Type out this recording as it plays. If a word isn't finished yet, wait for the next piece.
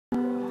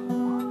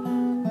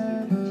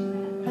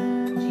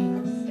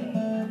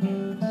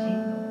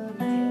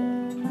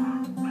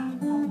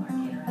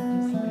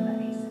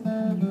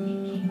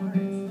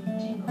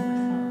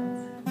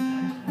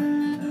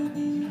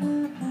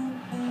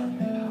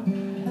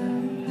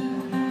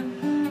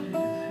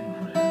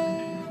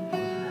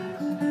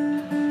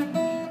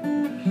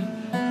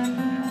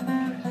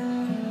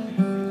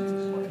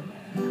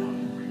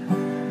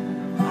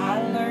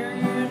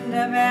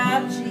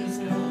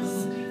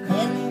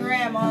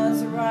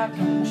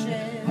rocking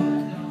chair.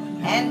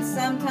 And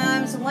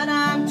sometimes when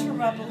I'm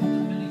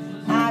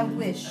troubled, I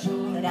wish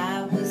that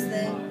I was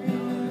there.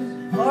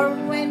 Or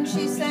when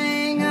she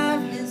sang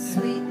of his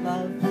sweet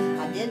love,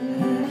 I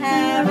didn't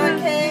have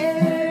a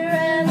care.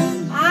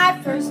 And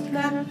I first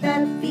got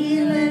that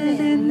feeling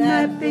in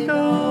that big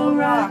old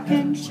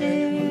rocking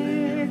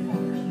chair.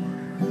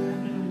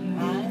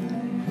 I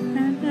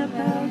learned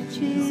about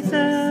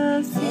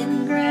Jesus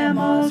in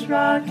Grandma's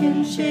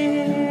rocking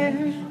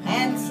chair.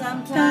 And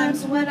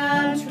sometimes when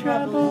I'm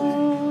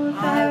troubled,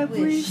 I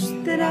wish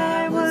that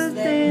I was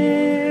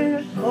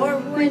there. Or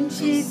when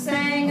she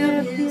sang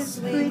of his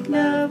sweet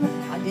love,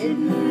 I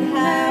didn't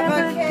have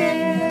a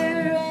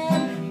care.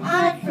 And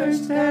I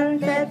first got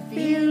that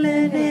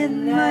feeling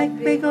in that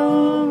big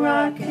old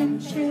rocking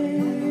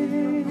chair.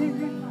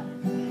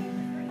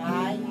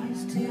 I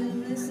used to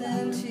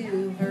listen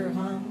to her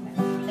hum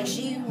as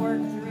she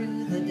worked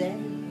through the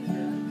day.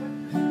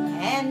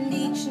 And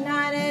each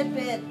night at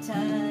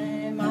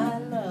bedtime, I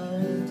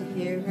loved to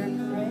hear her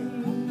pray.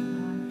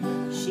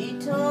 She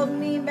told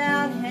me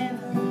about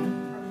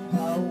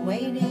heaven,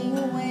 waiting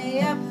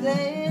way up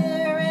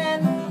there.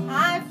 And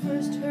I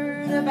first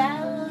heard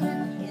about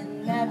it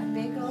in that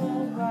big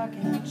old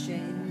rocking chair.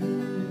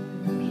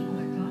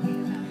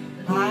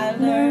 I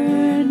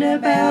learned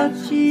about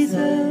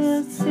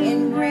Jesus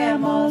in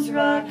Grandma's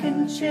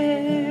rocking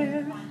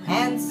chair.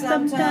 And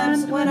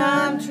sometimes when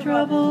I'm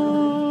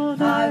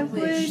troubled, I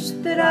wish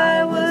that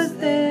I was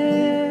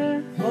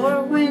there.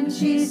 Or when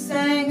she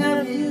sang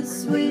of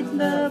his sweet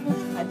love,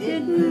 I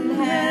didn't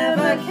have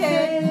a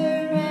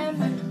care.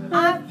 And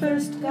I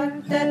first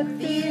got that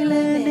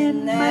feeling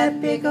in that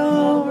big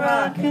old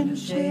rocking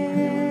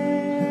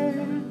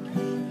chair.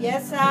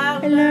 Yes,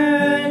 I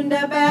learned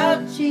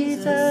about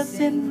Jesus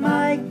in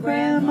my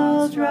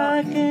grandma's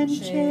rocking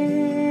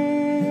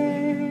chair.